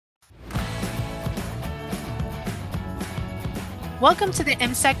Welcome to the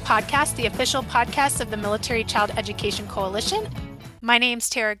MSEC podcast, the official podcast of the Military Child Education Coalition. My name's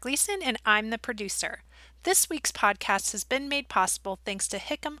Tara Gleason, and I'm the producer. This week's podcast has been made possible thanks to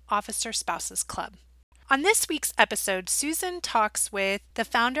Hickam Officer Spouses Club. On this week's episode, Susan talks with the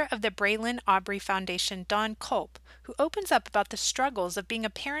founder of the Braylon Aubrey Foundation, Dawn Culp, who opens up about the struggles of being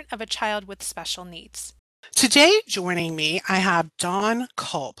a parent of a child with special needs. Today, joining me, I have Dawn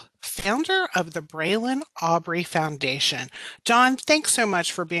Culp, founder of the Braylon Aubrey Foundation. Dawn, thanks so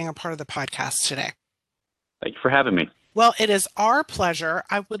much for being a part of the podcast today. Thank you for having me. Well, it is our pleasure.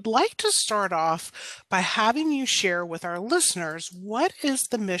 I would like to start off by having you share with our listeners, what is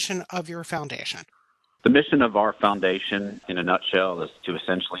the mission of your foundation? The mission of our foundation, in a nutshell, is to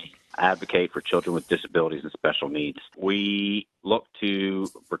essentially advocate for children with disabilities and special needs. We look to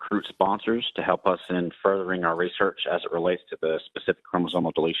recruit sponsors to help us in furthering our research as it relates to the specific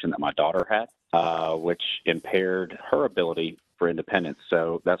chromosomal deletion that my daughter had, which impaired her ability for independence.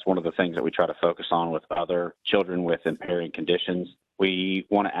 So that's one of the things that we try to focus on with other children with impairing conditions. We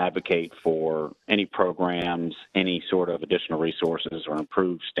want to advocate for any programs, any sort of additional resources or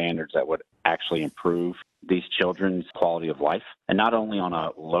improved standards that would actually improve these children's quality of life. And not only on a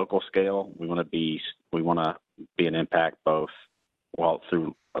local scale, we want to be an impact both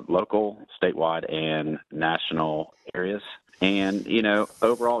through local, statewide, and national areas. And,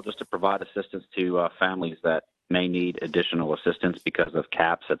 overall, just to provide assistance to families that may need additional assistance because of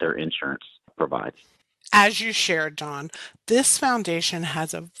caps that their insurance provides. As you shared, Dawn, this foundation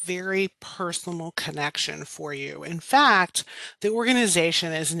has a very personal connection for you. In fact, the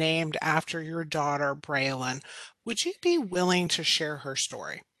organization is named after your daughter, Braylon. Would you be willing to share her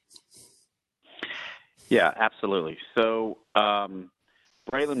story? Yeah, absolutely. So Braylon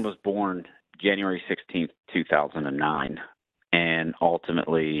was born January 16th, 2009, and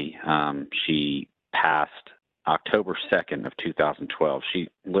ultimately she passed October 2nd of 2012. She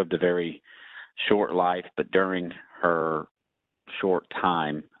lived a very short life, but during her short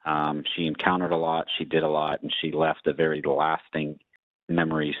time, she encountered a lot, she did a lot, and she left a very lasting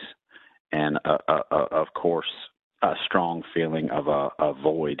memories and, of course, a strong feeling of a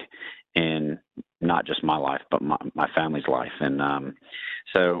void in not just my life, but my family's life. And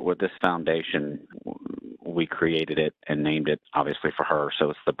so with this foundation, we created it and named it, obviously, for her.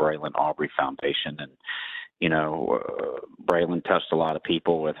 So it's the Braylon Aubrey Foundation. And Braylon touched a lot of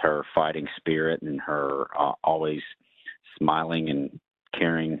people with her fighting spirit and her always smiling and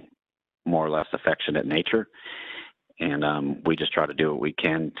caring, more or less affectionate nature. And we just try to do what we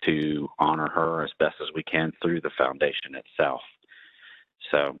can to honor her as best as we can through the foundation itself.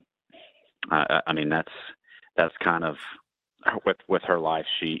 So, that's kind of with her life.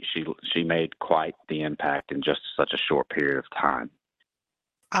 She made quite the impact in just such a short period of time.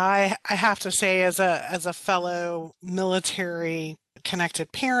 I have to say, as a fellow military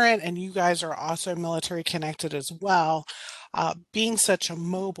connected parent, and you guys are also military connected as well, being such a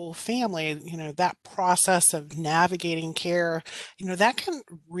mobile family, that process of navigating care, that can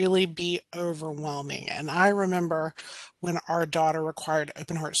really be overwhelming. And I remember when our daughter required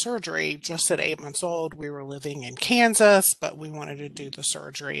open heart surgery, just at 8 months old, we were living in Kansas, but we wanted to do the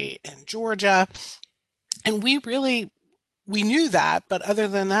surgery in Georgia. And we knew that, but other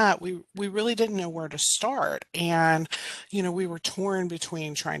than that, we really didn't know where to start. And, we were torn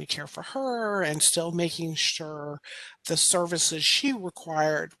between trying to care for her and still making sure the services she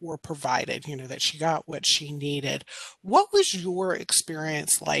required were provided, that she got what she needed. What was your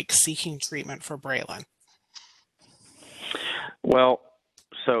experience like seeking treatment for Braylon? Well,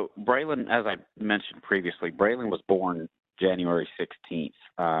 so Braylon, as I mentioned previously, Braylon was born January 16th.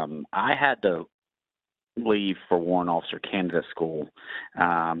 I had to leave for Warrant Officer Candidate School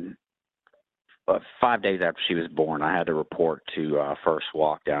 5 days after she was born. I had to report to First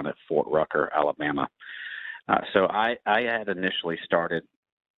Walk down at Fort Rucker, Alabama. So I had initially started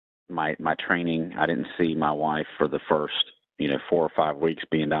my training. I didn't see my wife for the first 4 or 5 weeks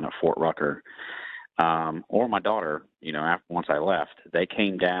being down at Fort Rucker, or my daughter. Once I left, they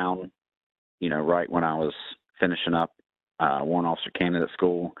came down right when I was finishing up Warrant Officer Candidate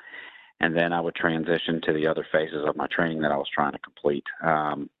School. And then I would transition to the other phases of my training that I was trying to complete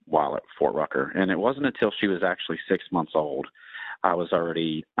while at Fort Rucker. And it wasn't until she was actually 6 months old, I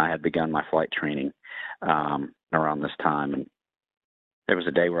had begun my flight training around this time. And there was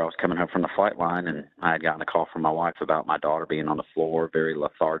a day where I was coming home from the flight line, and I had gotten a call from my wife about my daughter being on the floor, very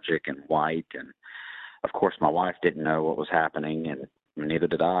lethargic and white. And, of course, my wife didn't know what was happening. And Neither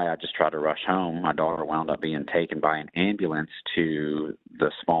did I. I just tried to rush home. My daughter wound up being taken by an ambulance to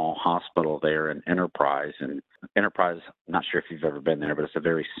the small hospital there in Enterprise. And Enterprise, I'm not sure if you've ever been there, but it's a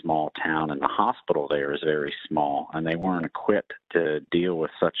very small town, and the hospital there is very small, and they weren't equipped to deal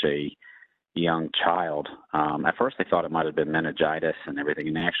with such a young child. At first, they thought it might have been meningitis and everything,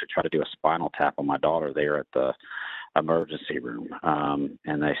 and they actually tried to do a spinal tap on my daughter there at the emergency room,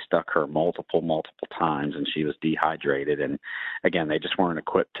 and they stuck her multiple times, and she was dehydrated. And again, they just weren't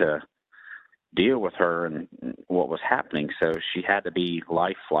equipped to deal with her and what was happening. So she had to be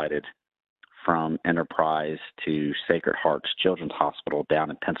life flighted from Enterprise to Sacred Hearts Children's Hospital down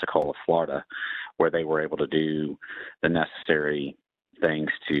in Pensacola, Florida, where they were able to do the necessary things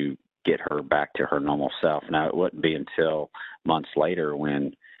to get her back to her normal self. Now, it wouldn't be until months later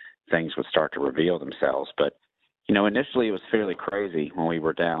when things would start to reveal themselves. But, you know, initially it was fairly crazy when we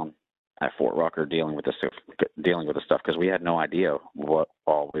were down at Fort Rucker dealing with the stuff, because we had no idea what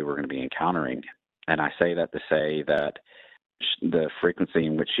all we were going to be encountering. And I say that to say that the frequency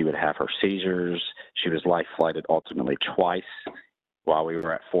in which she would have her seizures, she was life flighted ultimately twice while we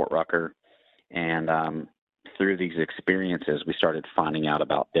were at Fort Rucker. And through these experiences, we started finding out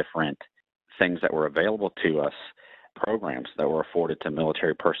about different things that were available to us, programs that were afforded to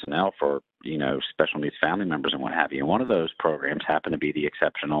military personnel for, you know, special needs family members and what have you. And one of those programs happened to be the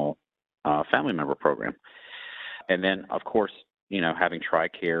Exceptional Family Member Program. And then, of course, you know, having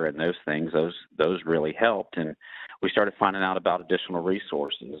TRICARE and those things, those really helped. And we started finding out about additional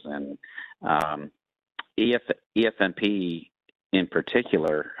resources. And EFMP in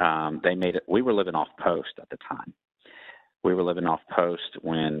particular, they made it. We were living off post at the time. We were living off post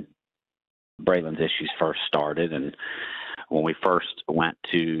when Braylon's issues first started, and when we first went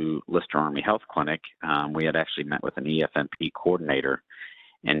to Lister Army Health Clinic, we had actually met with an EFMP coordinator,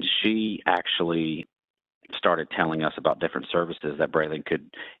 and she actually started telling us about different services that Braylon could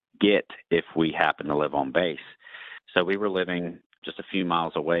get if we happened to live on base. So we were living just a few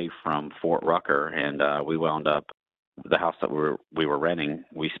miles away from Fort Rucker, and we wound up the house that we were renting.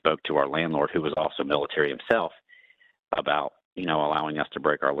 We spoke to our landlord, who was also military himself, about, you know, allowing us to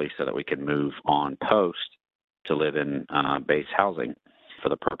break our lease so that we could move on post to live in base housing for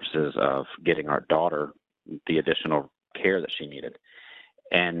the purposes of getting our daughter the additional care that she needed.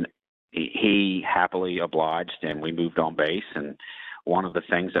 And he happily obliged, and we moved on base. And one of the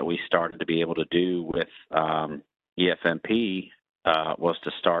things that we started to be able to do with EFMP was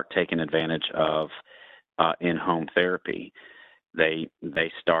to start taking advantage of in-home therapy. They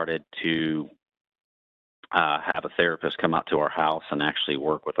started to have a therapist come out to our house and actually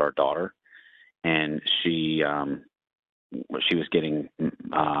work with our daughter, and she was getting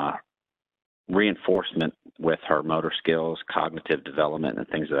reinforcement with her motor skills, cognitive development, and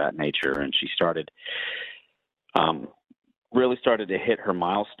things of that nature. And she started really started to hit her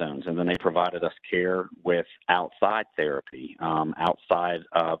milestones. And then they provided us care with outside therapy. Outside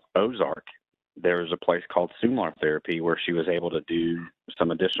of Ozark, there's a place called Sumlar Therapy where she was able to do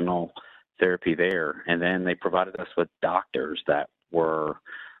some additional therapy there. And then they provided us with doctors that were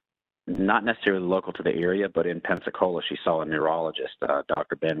not necessarily local to the area, but in Pensacola, she saw a neurologist,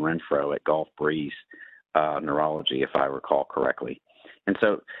 Dr. Ben Renfro at Gulf Breeze Neurology, if I recall correctly. And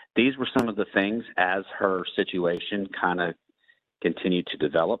so these were some of the things, as her situation kind of continued to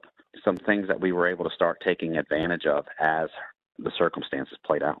develop, some things that we were able to start taking advantage of as the circumstances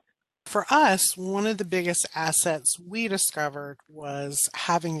played out. For us, one of the biggest assets we discovered was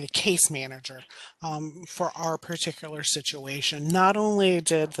having a case manager for our particular situation. Not only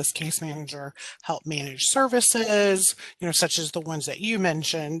did this case manager help manage services, you know, such as the ones that you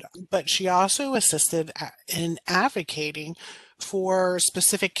mentioned, but she also assisted in advocating for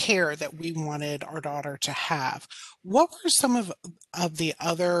specific care that we wanted our daughter to have. What were some of the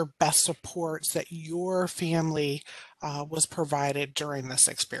other best supports that your family was provided during this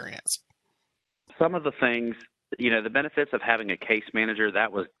experience? Some of the things, you know, the benefits of having a case manager,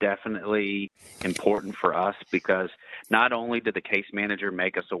 that was definitely important for us, because not only did the case manager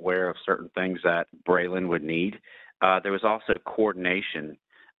make us aware of certain things that Braylon would need, there was also coordination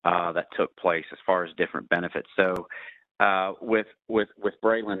that took place as far as different benefits. So with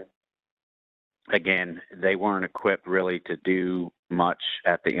Braylon, again, they weren't equipped really to do much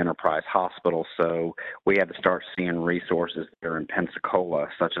at the Enterprise Hospital, so we had to start seeing resources there in Pensacola,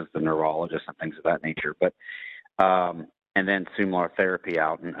 such as the neurologist and things of that nature. But and then Sumlar Therapy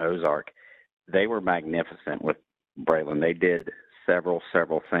out in Ozark, they were magnificent with Braylon. They did several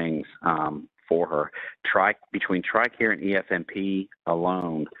things for her. Between TRICARE and EFMP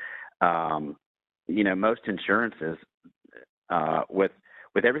alone, you know, most insurances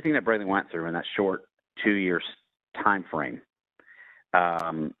with everything that Braylon went through in that short 2 years time frame,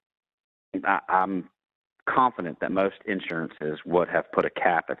 I'm confident that most insurances would have put a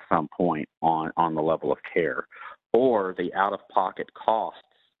cap at some point on the level of care, or the out-of-pocket costs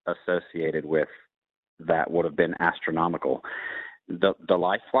associated with that would have been astronomical. The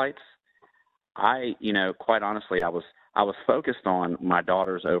life flights, quite honestly, I was focused on my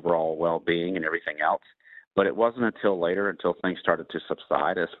daughter's overall well-being and everything else, but it wasn't until later, until things started to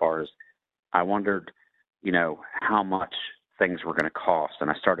subside, as far as I wondered, how much things were going to cost.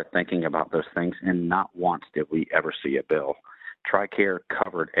 And I started thinking about those things, and not once did we ever see a bill. TRICARE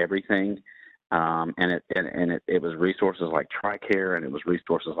covered everything. And it was resources like TRICARE, and it was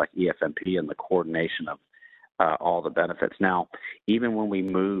resources like EFMP, and the coordination of all the benefits. Now, even when we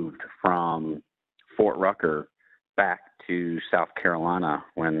moved from Fort Rucker back to South Carolina,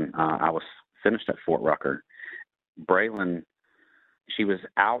 when I was finished at Fort Rucker, Braylon, she was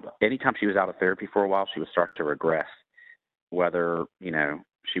out. Anytime she was out of therapy for a while, she would start to regress, whether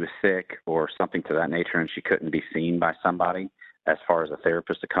she was sick or something to that nature, and she couldn't be seen by somebody as far as a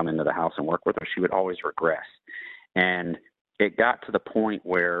therapist to come into the house and work with her. She would always regress. And it got to the point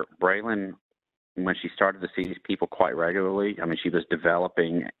where Braylon, when she started to see these people quite regularly, she was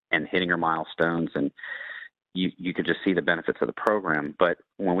developing and hitting her milestones, and you could just see the benefits of the program. But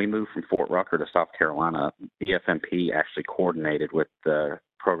when we moved from Fort Rucker to South Carolina, EFMP actually coordinated with the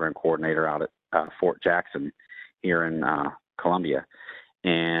program coordinator out at Fort Jackson here in Columbia.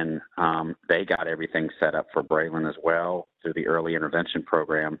 And they got everything set up for Braylon as well through the early intervention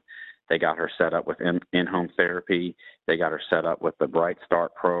program. They got her set up with in-home therapy. They got her set up with the Bright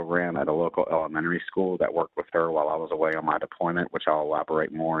Start program at a local elementary school that worked with her while I was away on my deployment, which I'll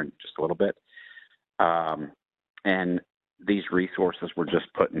elaborate more in just a little bit. And these resources were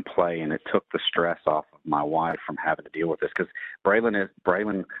just put in play, and it took the stress off of my wife from having to deal with this, because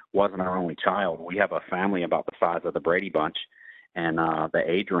Braylon wasn't our only child. We have a family about the size of the Brady Bunch, and the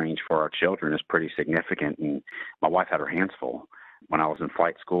age range for our children is pretty significant. And my wife had her hands full. When I was in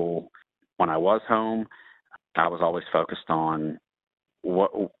flight school, when I was home, I was always focused on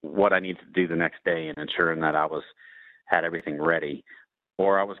what I needed to do the next day and ensuring that I had everything ready.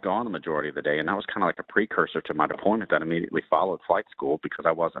 Or I was gone the majority of the day, and that was kind of like a precursor to my deployment that immediately followed flight school, because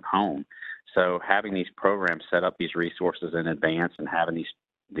I wasn't home. So having these programs set up, these resources in advance, and having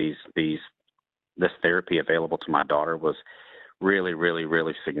this therapy available to my daughter was really, really,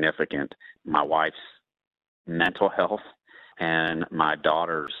 really significant. My wife's mental health and my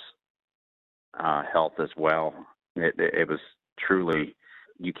daughter's health as well. It was truly,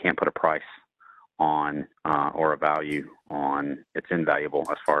 you can't put a price on or a value on. It's invaluable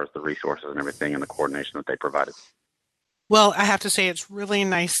as far as the resources and everything and the coordination that they provided. Well, I have to say it's really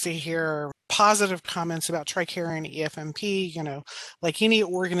nice to hear positive comments about TRICARE and EFMP. Like any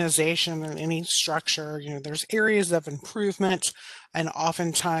organization and any structure, there's areas of improvement, and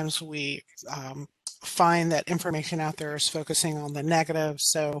oftentimes we find that information out there is focusing on the negative.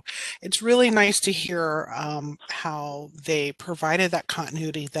 So it's really nice to hear how they provided that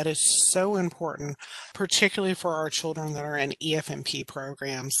continuity that is so important, particularly for our children that are in EFMP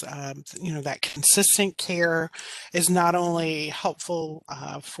programs. That consistent care is not only helpful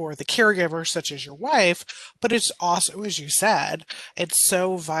for the caregiver, such as your wife, but it's also, as you said, it's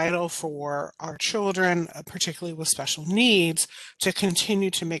so vital for our children, particularly with special needs, to continue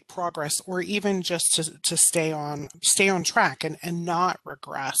to make progress, or even just to stay on track and not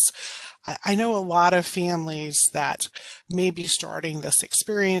regress. I know a lot of families that may be starting this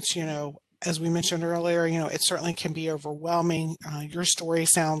experience, as we mentioned earlier, it certainly can be overwhelming. Your story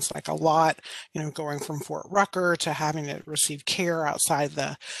sounds like a lot, going from Fort Rucker to having to receive care outside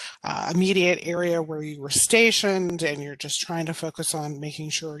the immediate area where you were stationed, and you're just trying to focus on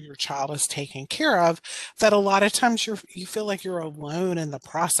making sure your child is taken care of, that a lot of times you feel like you're alone in the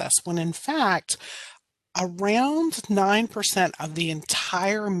process, when in fact, around 9% of the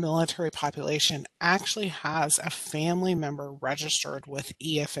entire military population actually has a family member registered with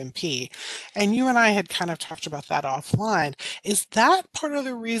EFMP. And you and I had kind of talked about that offline. Is that part of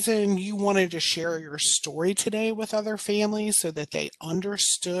the reason you wanted to share your story today with other families, so that they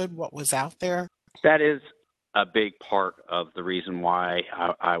understood what was out there? That is a big part of the reason why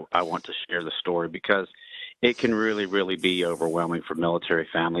I want to share the story, because it can really, really be overwhelming for military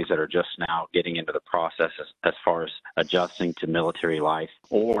families that are just now getting into the process as far as adjusting to military life,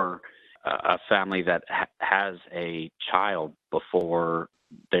 or a family that has a child before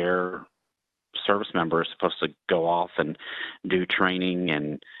their service member is supposed to go off and do training,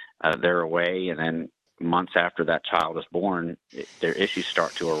 and they're away, and then months after that child is born, their issues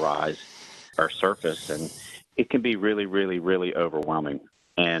start to arise or surface, and it can be really, really, really overwhelming.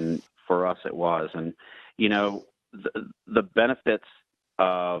 And for us, it was. And the benefits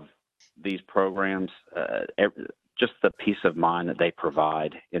of these programs, just the peace of mind that they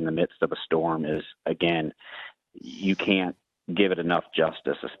provide in the midst of a storm is, again, you can't give it enough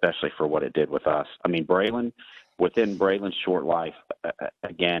justice, especially for what it did with us. I mean, within Braylon's short life,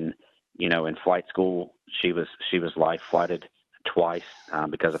 again, in flight school, she was life flighted twice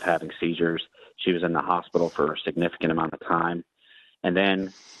because of having seizures. She was in the hospital for a significant amount of time, and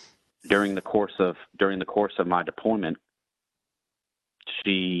then during the course of my deployment,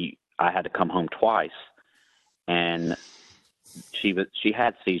 I had to come home twice, and she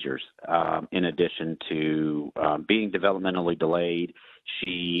had seizures. In addition to being developmentally delayed,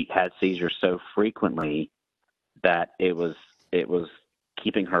 she had seizures so frequently that it was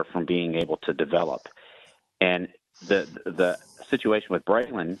keeping her from being able to develop. And the situation with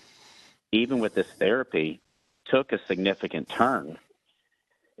Braylon, even with this therapy, took a significant turn.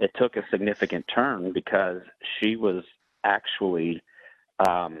 It took a significant turn because she was actually,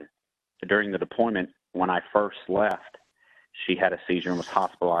 during the deployment, when I first left, she had a seizure and was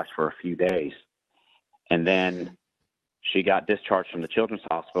hospitalized for a few days. And then she got discharged from the Children's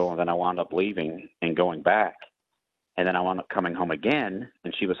Hospital, and then I wound up leaving and going back. And then I wound up coming home again,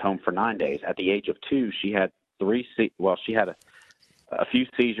 and she was home for 9 days. At the age of 2, she had she had a few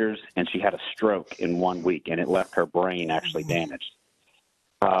seizures, and she had a stroke in 1 week, and it left her brain actually damaged.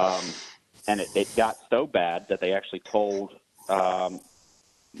 And it got so bad that they actually told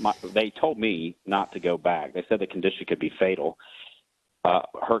they told me not to go back. They said the condition could be fatal.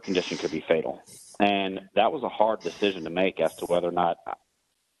 Her condition could be fatal. And that was a hard decision to make as to whether or not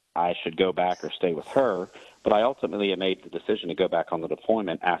I should go back or stay with her. But I ultimately made the decision to go back on the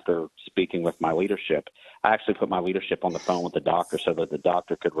deployment after speaking with my leadership. I actually put my leadership on the phone with the doctor so that the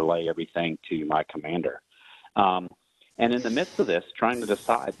doctor could relay everything to my commander. And in the midst of this, trying to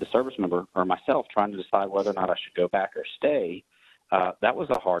decide, the service member or myself trying to decide whether or not I should go back or stay, that was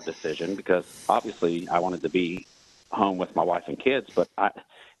a hard decision because obviously I wanted to be home with my wife and kids, but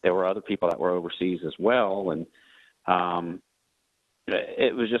there were other people that were overseas as well. And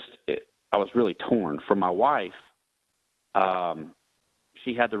it was just, I was really torn. For my wife,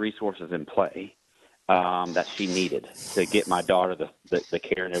 she had the resources in play that she needed to get my daughter the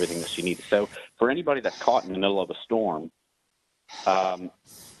care and everything that she needed. So for anybody that's caught in the middle of a storm,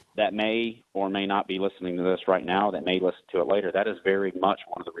 that may or may not be listening to this right now, that may listen to it later, that is very much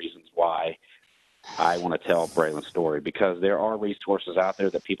one of the reasons why I want to tell Braylon's story, because there are resources out there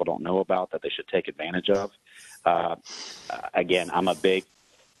that people don't know about that they should take advantage of. Again, I'm a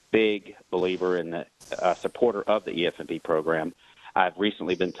big believer in the supporter of the EFMP program. I've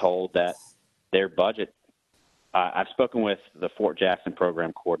recently been told that their budget, I've spoken with the Fort Jackson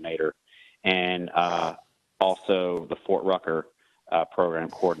program coordinator and also the Fort Rucker program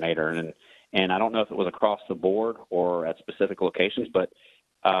coordinator. And I don't know if it was across the board or at specific locations, but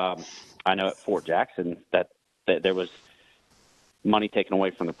I know at Fort Jackson that there was money taken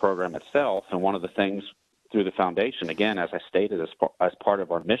away from the program itself. And one of the things through the foundation, again, as I stated, as part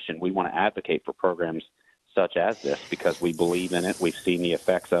of our mission, we want to advocate for programs such as this because we believe in it. We've seen the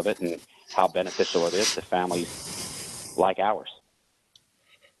effects of it and how beneficial it is to families like ours.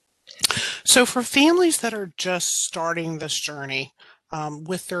 So for families that are just starting this journey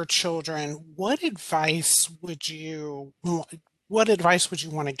with their children, what advice would you want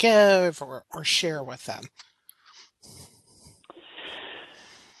to give or share with them?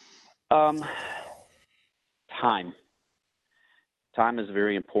 Time. Time is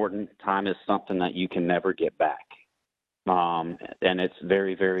very important. Time is something that you can never get back. And it's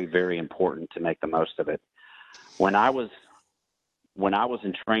very, very, very important to make the most of it. When I was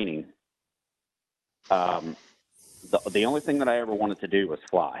in training, the only thing that I ever wanted to do was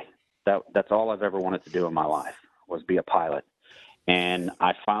fly. That's all I've ever wanted to do in my life, was be a pilot. And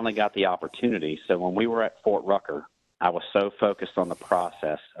I finally got the opportunity. So when we were at Fort Rucker, I was so focused on the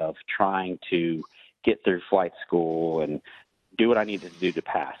process of trying to get through flight school and do what I needed to do to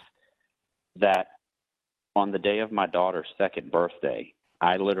pass, that on the day of my daughter's second birthday,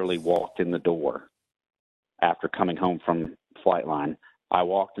 I literally walked in the door after coming home from Flightline. I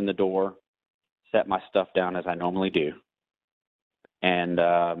walked in the door, set my stuff down as I normally do. And,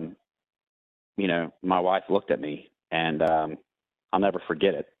 my wife looked at me, and I'll never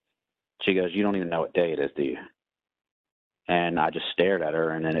forget it. She goes, "You don't even know what day it is, do you?" And I just stared at her,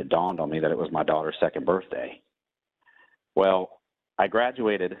 and then it dawned on me that it was my daughter's second birthday. Well, I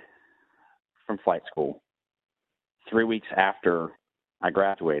graduated from flight school. 3 weeks after I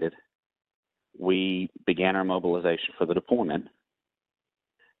graduated, we began our mobilization for the deployment,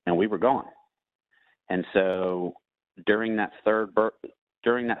 and we were gone. And so during that third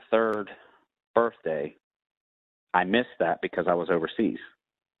birthday, I missed that because I was overseas.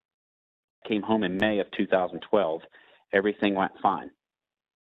 came home in May of 2012. Everything went fine.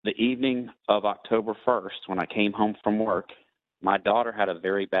 The evening of October 1st, when I came home from work, my daughter had a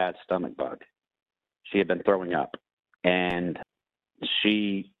very bad stomach bug. She had been throwing up, and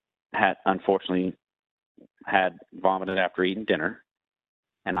she had unfortunately had vomited after eating dinner,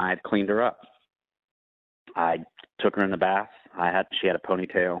 and I had cleaned her up. I took her in the bath. She had a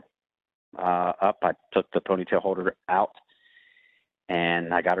ponytail up. I took the ponytail holder out,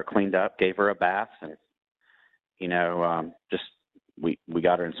 and I got her cleaned up, gave her a bath, and just we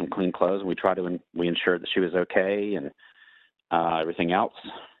got her in some clean clothes, and we ensured that she was okay, and everything else.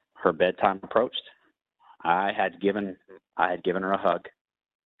 Her bedtime approached. I had given her a hug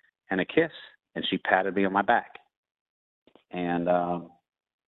and a kiss, and she patted me on my back, and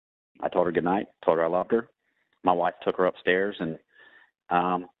I told her good night, told her I loved her. My wife took her upstairs and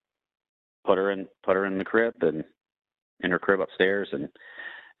put her in the crib, and in her crib upstairs. And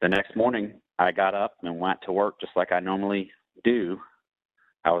the next morning, I got up and went to work just like I normally do.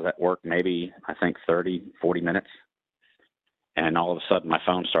 I was at work maybe, I think, 30, 40 minutes. And all of a sudden, my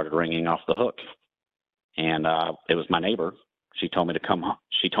phone started ringing off the hook. And it was my neighbor. She told me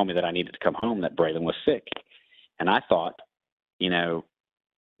that I needed to come home, that Braylon was sick. And I thought,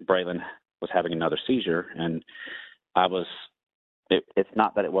 Braylon was having another seizure. And it's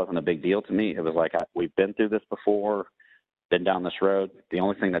not that it wasn't a big deal to me. It was like, we've been through this before, been down this road. The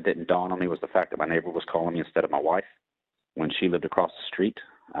only thing that didn't dawn on me was the fact that my neighbor was calling me instead of my wife when she lived across the street.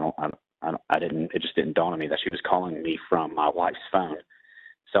 It just didn't dawn on me that she was calling me from my wife's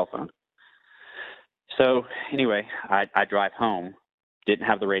cell phone. So anyway, I drive home, didn't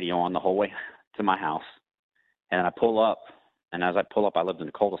have the radio on the whole way to my house. And I pull up, and as I pull up, I lived in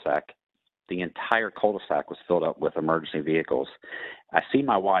a cul-de-sac. The entire cul-de-sac was filled up with emergency vehicles. I see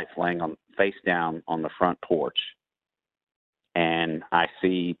my wife laying face down on the front porch, and I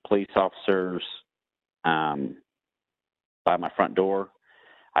see police officers by my front door.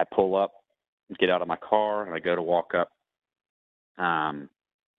 I pull up, get out of my car, and I go to walk up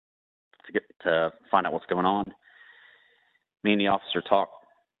to find out what's going on. Me and the officer talked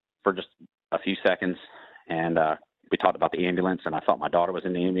for just a few seconds, and we talked about the ambulance, and I thought my daughter was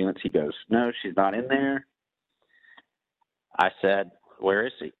in the ambulance. He goes, "No, she's not in there." I said, "Where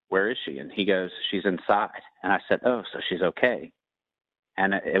is she? Where is she?" And he goes, "She's inside." And I said, "Oh, so she's okay."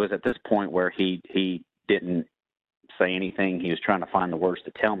 And it was at this point where he didn't say anything. He was trying to find the words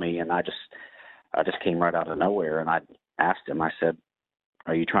to tell me, and I just came right out of nowhere, and I asked him, I said,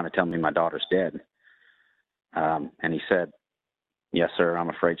 "Are you trying to tell me my daughter's dead?" And he said, "Yes, sir, I'm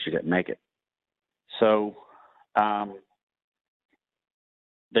afraid she didn't make it." So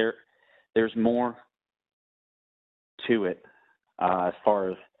there's more to it as far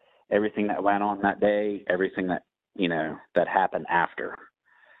as everything that went on that day, everything that that happened after.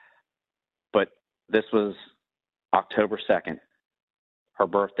 But this was October 2nd. Her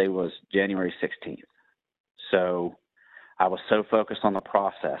birthday was January 16th. So I was so focused on the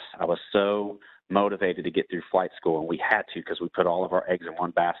process. I was so motivated to get through flight school, and we had to, because we put all of our eggs in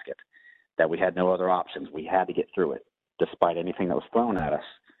one basket, that we had no other options. We had to get through it, despite anything that was thrown at us.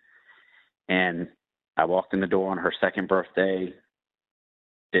 And I walked in the door on her second birthday,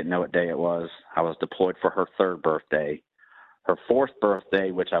 didn't know what day it was. I was deployed for her third birthday. Her fourth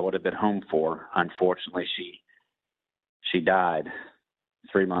birthday, which I would have been home for, unfortunately, she died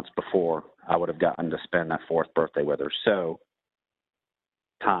 3 months before I would have gotten to spend that fourth birthday with her. So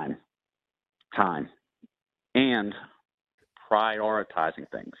time, and prioritizing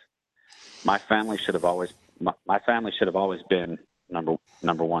things. My family should have always been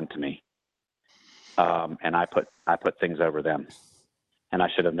number one to me, and I put things over them, and I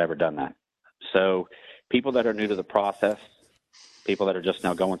should have never done that. So people that are new to the process, people that are just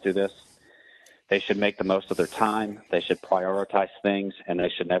now going through this, they should make the most of their time. They should prioritize things, and they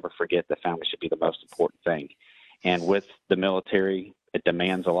should never forget that family should be the most important thing. And with the military, it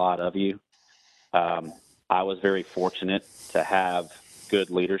demands a lot of you. I was very fortunate to have good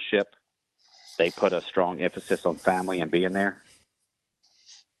leadership. They put a strong emphasis on family and being there.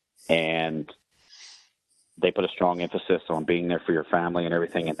 And they put a strong emphasis on being there for your family and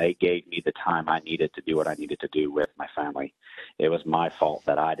everything. And they gave me the time I needed to do what I needed to do with my family. It was my fault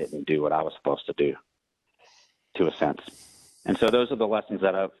that I didn't do what I was supposed to do, to a sense. And so those are the lessons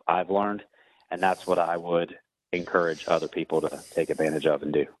that I've learned. And that's what I would encourage other people to take advantage of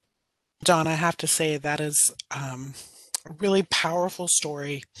and do. John, I have to say that is a really powerful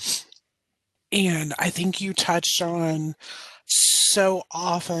story. And I think you touched on so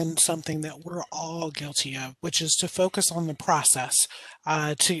often something that we're all guilty of, which is to focus on the process,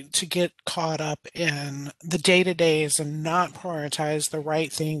 to get caught up in the day-to-days and not prioritize the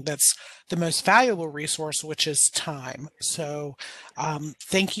right thing that's the most valuable resource, which is time. So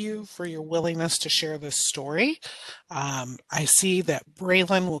thank you for your willingness to share this story. I see that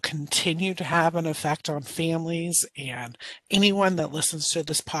Braylon will continue to have an effect on families and anyone that listens to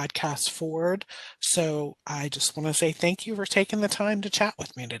this podcast forward. So I just want to say thank you for taking the time to chat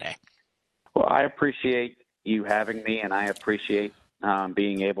with me today. Well, I appreciate you having me, and I appreciate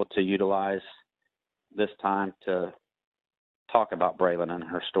being able to utilize this time to talk about Braylon and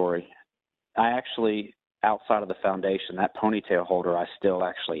her story. I actually, outside of the foundation, that ponytail holder I still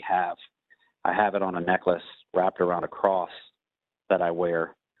actually have. I have it on a necklace wrapped around a cross that I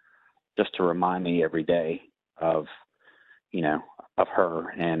wear just to remind me every day of, of her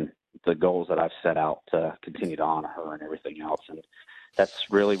and the goals that I've set out to continue to honor her and everything else. And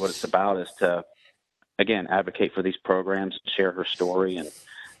that's really what it's about, is to, again, advocate for these programs, share her story, and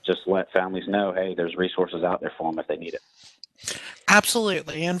just let families know, hey, there's resources out there for them if they need it.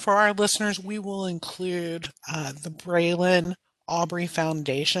 Absolutely. And for our listeners, we will include the Braylon Aubrey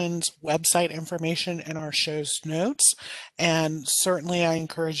Foundation's website information in our show's notes. And certainly I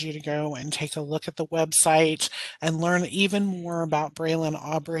encourage you to go and take a look at the website and learn even more about Braylon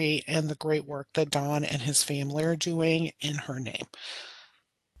Aubrey and the great work that Don and his family are doing in her name.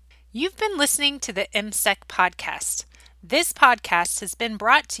 You've been listening to the MSEC podcast. This podcast has been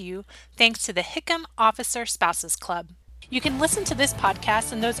brought to you thanks to the Hickam Officer Spouses Club. You can listen to this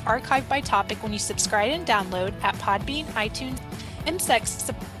podcast and those archived by topic when you subscribe and download at Podbean, iTunes. MSEC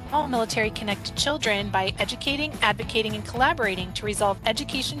supports all military-connected children by educating, advocating, and collaborating to resolve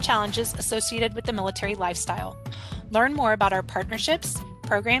education challenges associated with the military lifestyle. Learn more about our partnerships,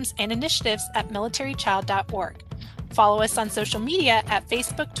 programs, and initiatives at militarychild.org. Follow us on social media at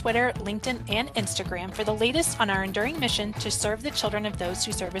Facebook, Twitter, LinkedIn, and Instagram for the latest on our enduring mission to serve the children of those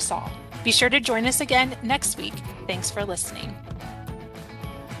who serve us all. Be sure to join us again next week. Thanks for listening.